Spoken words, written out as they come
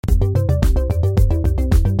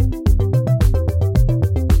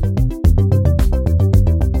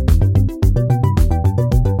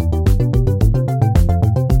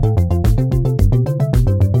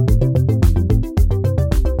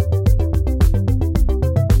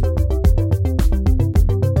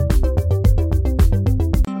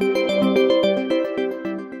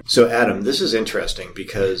So, Adam, this is interesting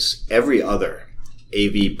because every other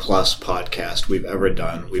AV Plus podcast we've ever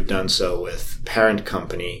done, we've done so with parent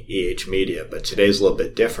company EH Media, but today's a little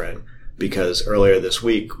bit different because earlier this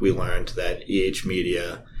week we learned that EH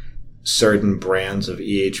Media, certain brands of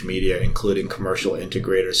EH Media, including Commercial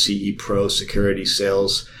Integrator, CE Pro, Security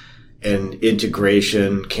Sales and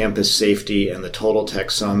Integration, Campus Safety, and the Total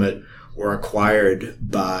Tech Summit were acquired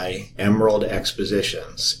by Emerald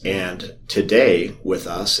Expositions. And today with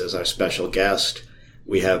us as our special guest,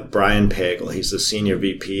 we have Brian Pagel. He's the Senior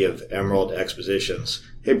VP of Emerald Expositions.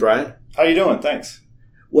 Hey, Brian. How you doing? Thanks.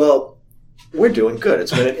 Well, we're doing good.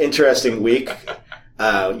 It's been an interesting week.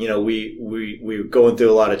 We're going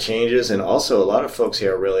through a lot of changes, and also a lot of folks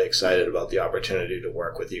here are really excited about the opportunity to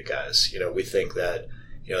work with you guys. We think that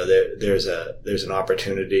there's an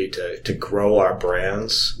opportunity to grow our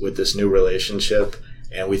brands with this new relationship,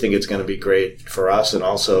 and we think it's going to be great for us and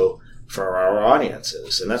also for our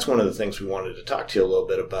audiences. And that's one of the things we wanted to talk to you a little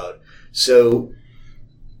bit about. So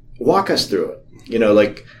walk us through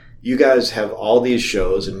it. You guys have all these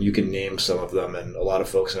shows, and you can name some of them, and a lot of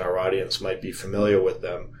folks in our audience might be familiar with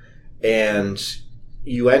them. And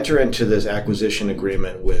you enter into this acquisition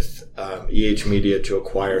agreement with EH Media to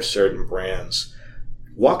acquire certain brands.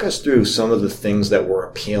 Walk us through some of the things that were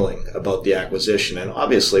appealing about the acquisition. And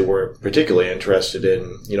obviously, we're particularly interested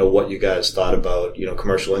in, what you guys thought about,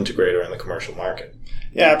 Commercial Integrator and the commercial market.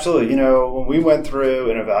 Yeah, absolutely. When we went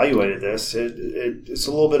through and evaluated this, it's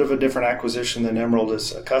a little bit of a different acquisition than Emerald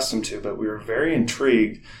is accustomed to, but we were very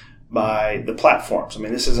intrigued by the platforms.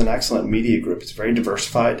 This is an excellent media group. It's very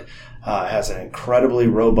diversified, has an incredibly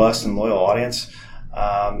robust and loyal audience.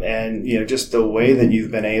 And just the way that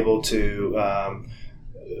you've been able to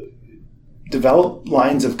develop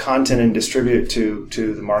lines of content and distribute to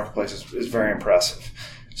the marketplace is very impressive.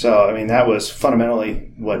 So, that was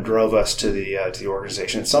fundamentally what drove us to the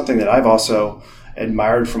organization. It's something that I've also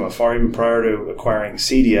admired from afar, even prior to acquiring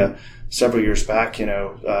Cedia several years back.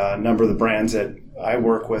 A number of the brands that I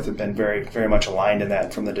work with have been very, very much aligned in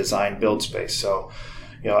that from the design build space. So,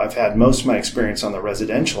 I've had most of my experience on the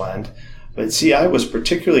residential end, but CI was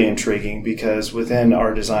particularly intriguing because within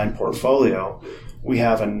our design portfolio, we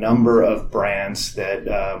have a number of brands that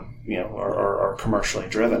are commercially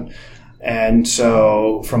driven. And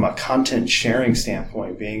so from a content sharing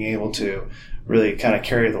standpoint, being able to really kind of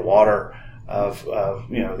carry the water of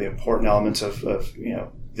the important elements of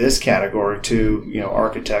this category to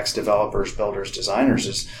architects, developers, builders, designers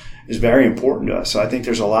is very important to us. So I think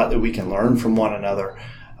there's a lot that we can learn from one another.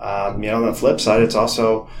 On the flip side, it's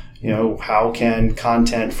also how can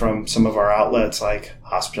content from some of our outlets like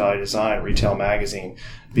Hospitality Design, Retail Magazine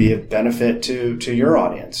be of benefit to your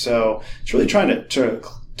audience? So it's really trying to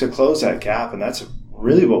close that gap, and that's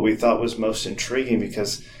really what we thought was most intriguing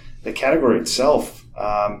because the category itself,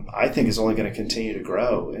 I think, is only going to continue to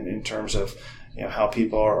grow in terms of how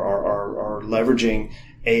people are leveraging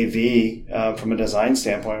AV from a design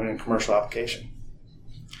standpoint in commercial application.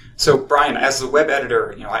 So, Brian, as the web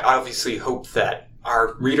editor, I obviously hope that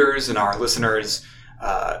our readers and our listeners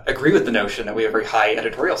agree with the notion that we have very high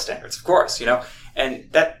editorial standards, of course,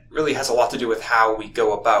 and that really has a lot to do with how we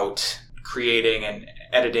go about creating and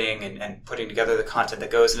editing and putting together the content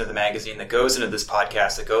that goes into the magazine, that goes into this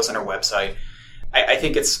podcast, that goes on our website. I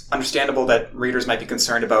think it's understandable that readers might be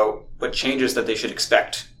concerned about what changes that they should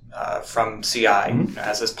expect from CI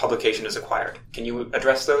as this publication is acquired. Can you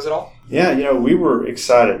address those at all? Yeah, we were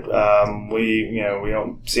excited. We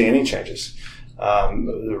don't see any changes.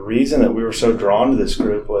 The reason that we were so drawn to this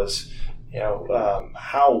group was,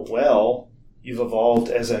 how well you've evolved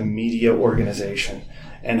as a media organization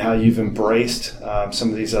and how you've embraced some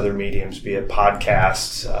of these other mediums, be it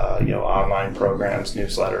podcasts, online programs,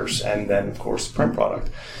 newsletters, and then, of course, the print product.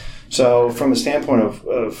 So from the standpoint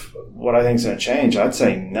of what I think is going to change, I'd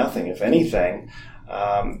say nothing. If anything,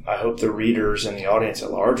 I hope the readers and the audience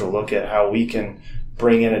at large will look at how we can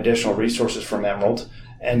bring in additional resources from Emerald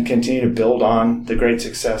and continue to build on the great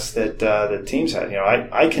success that the team's had.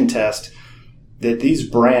 I contest that these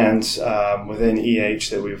brands within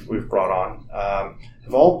EH that we've brought on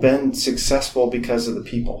have all been successful because of the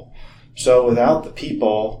people. So without the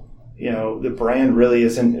people, the brand really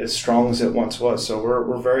isn't as strong as it once was. So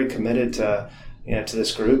we're very committed to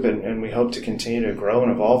this group, and we hope to continue to grow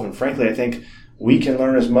and evolve. And frankly, I think we can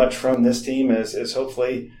learn as much from this team as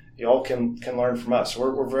hopefully y'all can learn from us.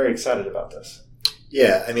 We're very excited about this.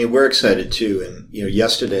 Yeah, we're excited too. And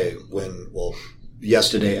yesterday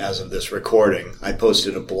as of this recording, I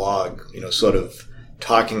posted a blog, sort of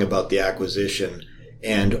talking about the acquisition.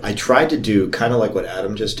 And I tried to do kind of like what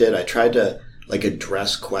Adam just did. I tried to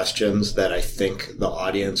address questions that I think the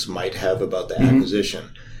audience might have about the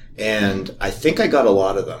acquisition. And I think I got a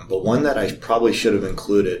lot of them, but one that I probably should have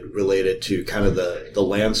included related to kind of the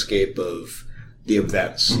landscape of the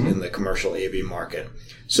events in the commercial AV market.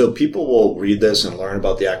 So people will read this and learn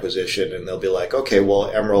about the acquisition, and they'll be like, okay, well,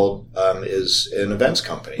 Emerald is an events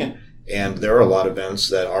company. Yeah. And there are a lot of events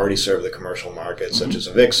that already serve the commercial market, such as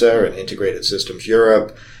Avixa and Integrated Systems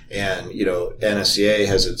Europe. And, NSCA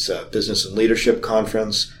has its Business and Leadership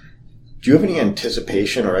Conference. Do you have any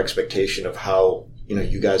anticipation or expectation of how,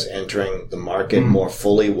 you guys entering the market more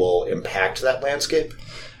fully will impact that landscape?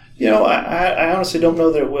 I honestly don't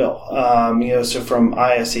know that it will. So from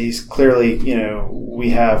ISEs, clearly, we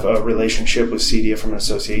have a relationship with CEDIA from an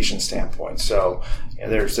association standpoint. So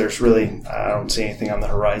there's really, I don't see anything on the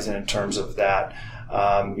horizon in terms of that.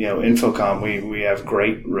 Infocom, we have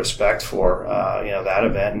great respect for, that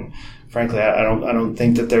event. And frankly, I don't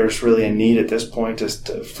think that there's really a need at this point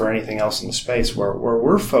for anything else in the space. Where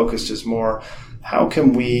we're focused is more, how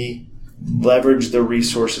can we leverage the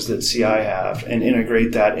resources that CI have and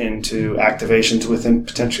integrate that into activations within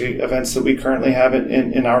potentially events that we currently have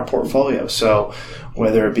in our portfolio. So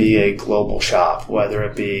whether it be a global shop, whether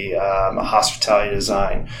it be a hospitality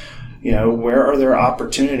design, where are there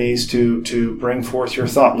opportunities to bring forth your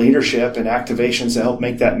thought leadership and activations to help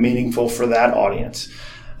make that meaningful for that audience?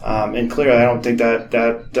 And clearly, I don't think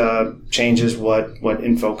that changes what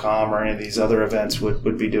Infocom or any of these other events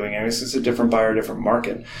would be doing. I guess it's a different buyer, different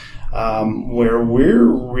market. Where we're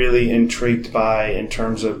really intrigued by in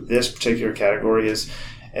terms of this particular category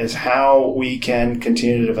is how we can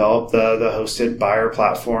continue to develop the hosted buyer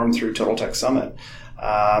platform through Total Tech Summit.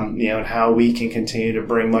 And how we can continue to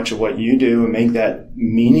bring much of what you do and make that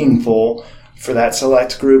meaningful for that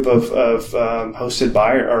select group of hosted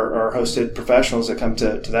buyer or hosted professionals that come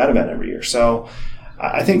to that event every year. So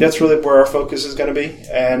I think that's really where our focus is going to be.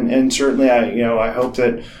 And certainly I hope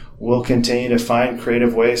that we'll continue to find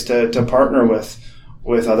creative ways to partner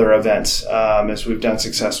with other events, as we've done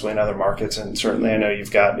successfully in other markets. And certainly I know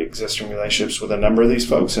you've got existing relationships with a number of these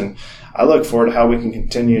folks, and I look forward to how we can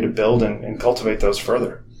continue to build and cultivate those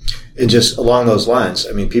further. And just along those lines,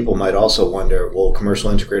 people might also wonder, will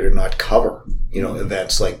Commercial Integrator not cover,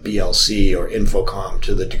 events like BLC or Infocom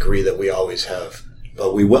to the degree that we always have?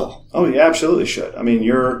 But we will. Oh, you absolutely should.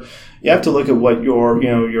 You have to look at what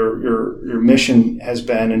your mission has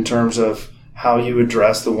been in terms of how you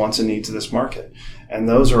address the wants and needs of this market. And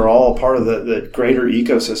those are all part of the greater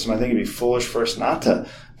ecosystem. I think it'd be foolish for us not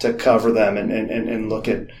to cover them and look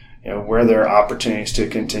at where there are opportunities to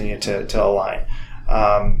continue to align.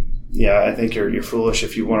 I think you're foolish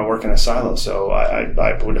if you want to work in a silo. So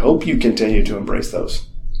I would hope you continue to embrace those.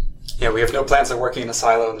 Yeah, we have no plans on working in a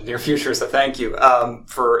silo in the near future, so thank you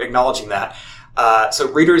for acknowledging that.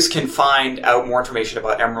 So readers can find out more information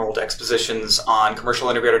about Emerald Expositions on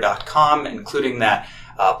commercialintegrator.com, including that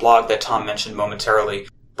blog that Tom mentioned momentarily.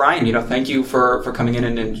 Brian, thank you for coming in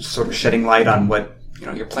and sort of shedding light on what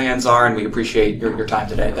your plans are, and we appreciate your time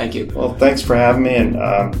today. Thank you. Well, thanks for having me, and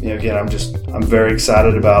again, I'm very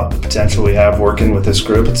excited about the potential we have working with this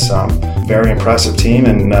group. It's a very impressive team,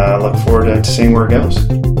 and I look forward to seeing where it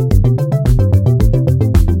goes.